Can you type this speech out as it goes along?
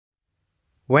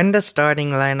When the starting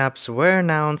lineups were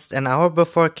announced an hour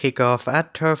before kickoff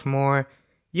at Turf Moor,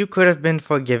 you could have been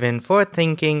forgiven for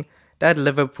thinking that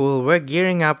Liverpool were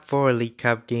gearing up for a League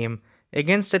Cup game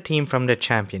against a team from the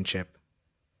Championship.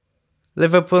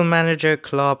 Liverpool manager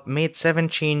Klopp made 7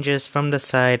 changes from the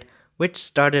side which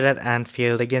started at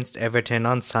Anfield against Everton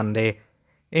on Sunday,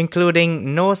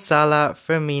 including no Salah,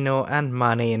 Firmino and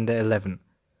Mane in the 11,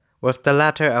 with the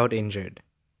latter out injured.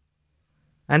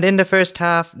 And in the first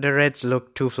half, the Reds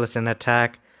looked toothless in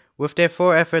attack, with their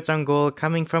 4 efforts on goal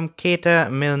coming from Keita,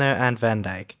 Milner and Van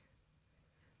Dijk.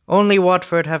 Only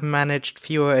Watford have managed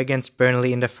fewer against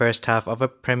Burnley in the first half of a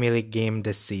Premier League game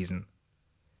this season.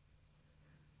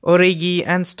 Origi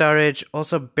and Sturridge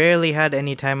also barely had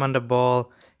any time on the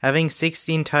ball, having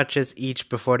 16 touches each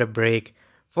before the break,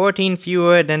 14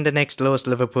 fewer than the next lowest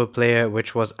Liverpool player,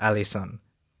 which was Alisson.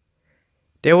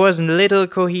 There was little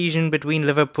cohesion between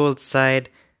Liverpool's side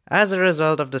as a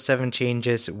result of the 7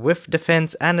 changes, with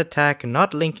defence and attack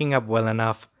not linking up well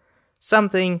enough,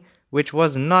 something which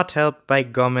was not helped by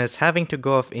Gomez having to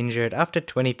go off injured after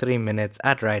 23 minutes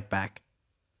at right back.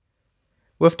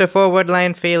 With the forward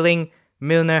line failing,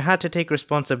 Milner had to take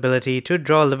responsibility to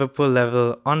draw Liverpool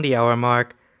level on the hour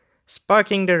mark,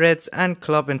 sparking the Reds and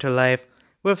Klopp into life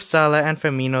with Salah and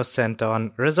Firmino sent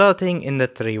on, resulting in the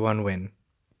 3-1 win.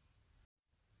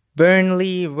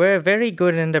 Burnley were very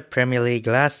good in the Premier League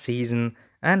last season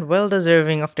and well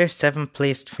deserving of their 7th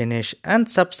placed finish and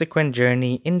subsequent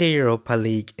journey in the Europa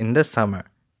League in the summer.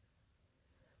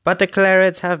 But the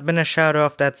Clarets have been a shadow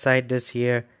of that side this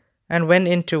year and went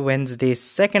into Wednesday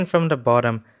second from the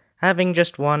bottom, having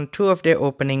just won 2 of their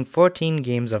opening 14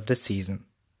 games of the season.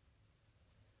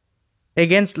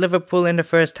 Against Liverpool in the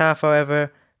first half,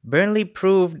 however, Burnley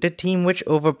proved the team which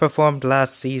overperformed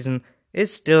last season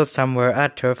is still somewhere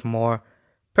at Turf Moor,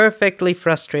 perfectly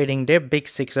frustrating their Big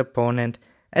Six opponent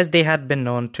as they had been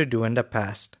known to do in the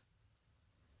past.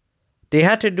 They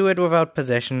had to do it without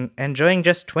possession, enjoying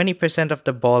just 20% of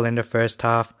the ball in the first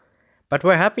half, but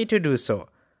were happy to do so,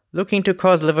 looking to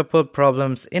cause Liverpool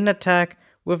problems in attack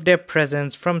with their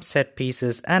presence from set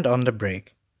pieces and on the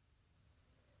break.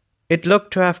 It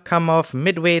looked to have come off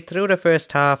midway through the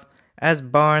first half as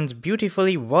Barnes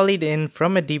beautifully volleyed in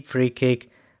from a deep free kick,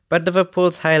 but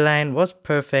Liverpool's high line was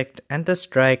perfect and the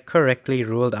strike correctly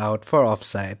ruled out for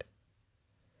offside.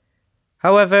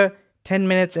 However, 10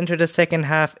 minutes into the second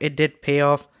half it did pay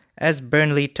off as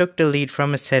Burnley took the lead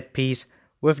from a set piece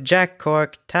with Jack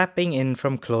Cork tapping in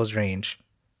from close range.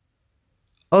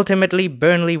 Ultimately,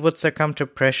 Burnley would succumb to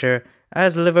pressure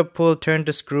as Liverpool turned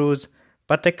the screws,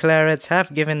 but the Clarets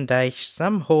have given Dyche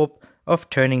some hope of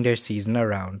turning their season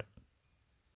around.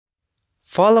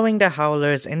 Following the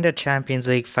Howlers in the Champions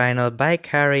League final by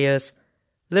Karius,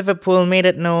 Liverpool made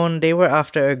it known they were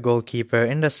after a goalkeeper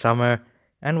in the summer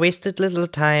and wasted little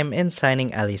time in signing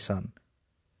Alisson.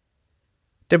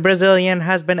 The Brazilian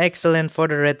has been excellent for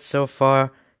the Reds so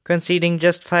far, conceding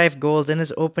just 5 goals in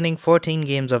his opening 14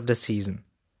 games of the season.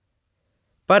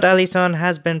 But Alisson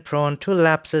has been prone to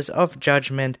lapses of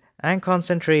judgment and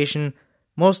concentration,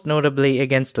 most notably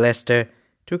against Leicester,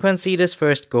 to concede his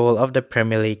first goal of the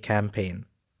Premier League campaign.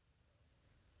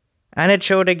 And it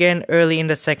showed again early in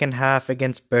the second half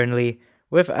against Burnley,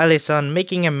 with Alisson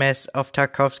making a mess of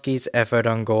Tarkowski's effort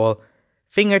on goal,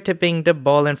 fingertipping the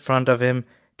ball in front of him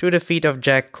to the feet of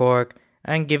Jack Cork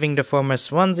and giving the former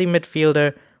Swansea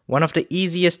midfielder one of the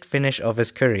easiest finish of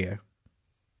his career.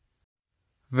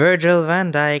 Virgil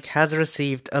van Dijk has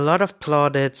received a lot of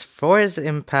plaudits for his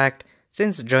impact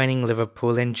since joining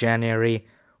Liverpool in January,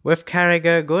 with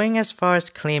Carragher going as far as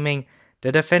claiming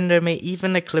the defender may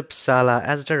even eclipse Salah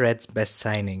as the Reds' best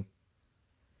signing.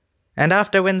 And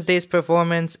after Wednesday's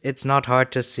performance, it's not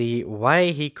hard to see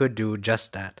why he could do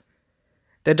just that.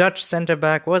 The Dutch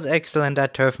centre-back was excellent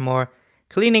at Turf Moor,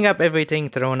 cleaning up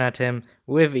everything thrown at him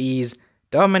with ease,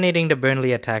 dominating the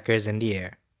Burnley attackers in the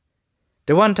air.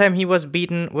 The one time he was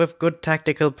beaten with good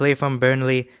tactical play from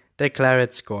Burnley, the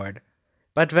Clarets scored.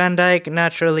 But Van Dijk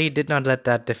naturally did not let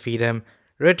that defeat him,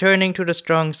 returning to the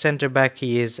strong centre-back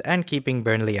he is and keeping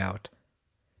Burnley out.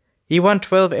 He won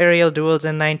 12 aerial duels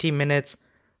in 90 minutes,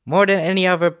 more than any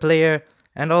other player,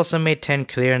 and also made 10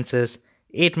 clearances,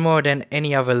 8 more than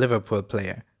any other Liverpool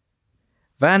player.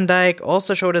 Van Dijk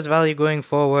also showed his value going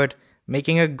forward,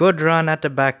 making a good run at the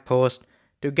back post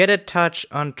to get a touch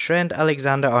on Trent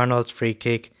Alexander-Arnold's free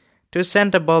kick to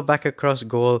send the ball back across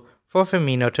goal for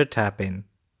Firmino to tap in.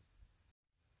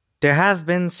 There have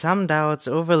been some doubts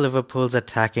over Liverpool's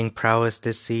attacking prowess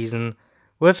this season,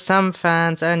 with some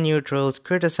fans and neutrals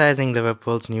criticizing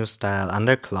Liverpool's new style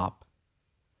under Klopp.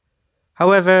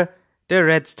 However, the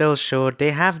Reds still showed they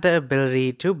have the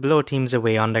ability to blow teams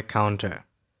away on the counter.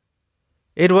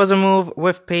 It was a move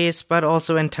with pace but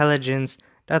also intelligence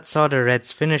that saw the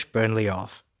Reds finish Burnley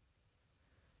off.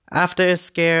 After a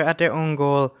scare at their own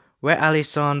goal, where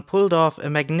Alisson pulled off a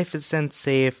magnificent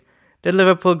save, the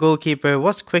Liverpool goalkeeper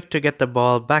was quick to get the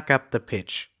ball back up the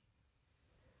pitch.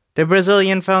 The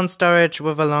Brazilian found Sturridge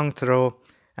with a long throw,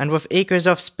 and with acres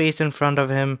of space in front of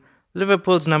him,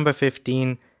 Liverpool's number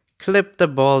 15 clipped the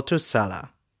ball to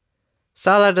Salah.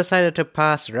 Salah decided to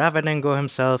pass rather than go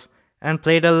himself and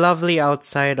played a lovely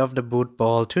outside of the boot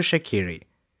ball to Shaqiri.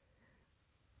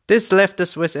 This left the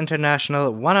Swiss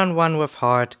international one-on-one with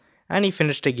Hart, and he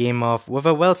finished the game off with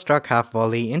a well-struck half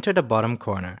volley into the bottom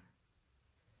corner.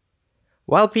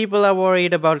 While people are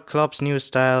worried about Klopp's new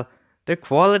style, the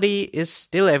quality is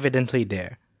still evidently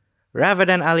there. Rather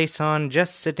than Alisson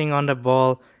just sitting on the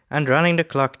ball and running the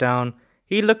clock down,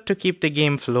 he looked to keep the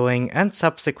game flowing and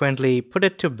subsequently put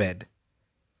it to bed.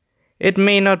 It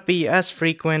may not be as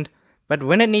frequent, but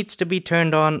when it needs to be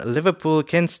turned on, Liverpool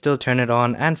can still turn it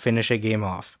on and finish a game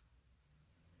off.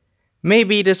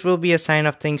 Maybe this will be a sign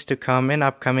of things to come in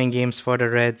upcoming games for the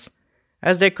Reds,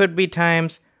 as there could be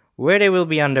times where they will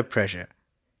be under pressure.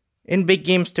 In big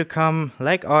games to come,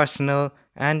 like Arsenal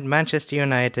and Manchester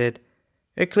United,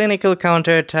 a clinical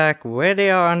counter-attack where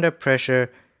they are under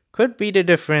pressure could be the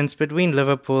difference between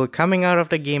Liverpool coming out of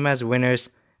the game as winners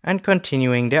and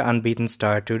continuing their unbeaten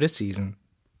start to the season.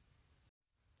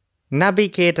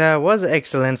 Naby Keita was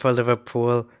excellent for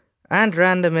Liverpool and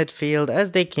ran the midfield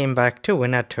as they came back to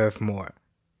win at Turf Moor.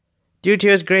 Due to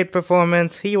his great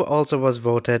performance, he also was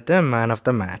voted the man of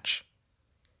the match.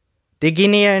 The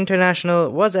Guinea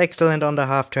international was excellent on the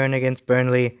half-turn against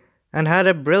Burnley and had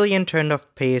a brilliant turn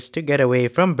of pace to get away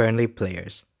from Burnley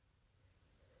players.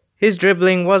 His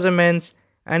dribbling was immense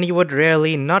and he would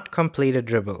rarely not complete a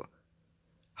dribble.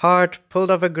 Hart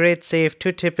pulled off a great save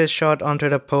to tip his shot onto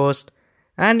the post,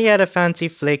 and he had a fancy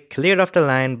flick cleared off the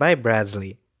line by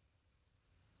Bradley.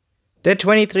 The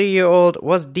 23-year-old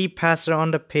was the passer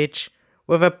on the pitch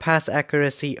with a pass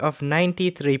accuracy of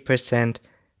 93%,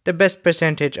 the best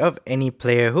percentage of any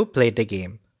player who played the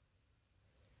game.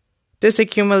 This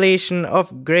accumulation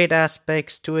of great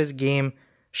aspects to his game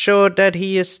showed that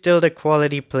he is still the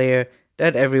quality player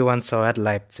that everyone saw at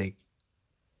Leipzig.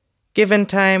 Given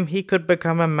time, he could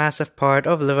become a massive part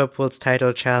of Liverpool's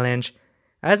title challenge,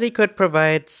 as he could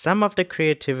provide some of the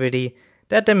creativity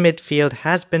that the midfield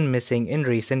has been missing in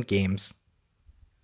recent games.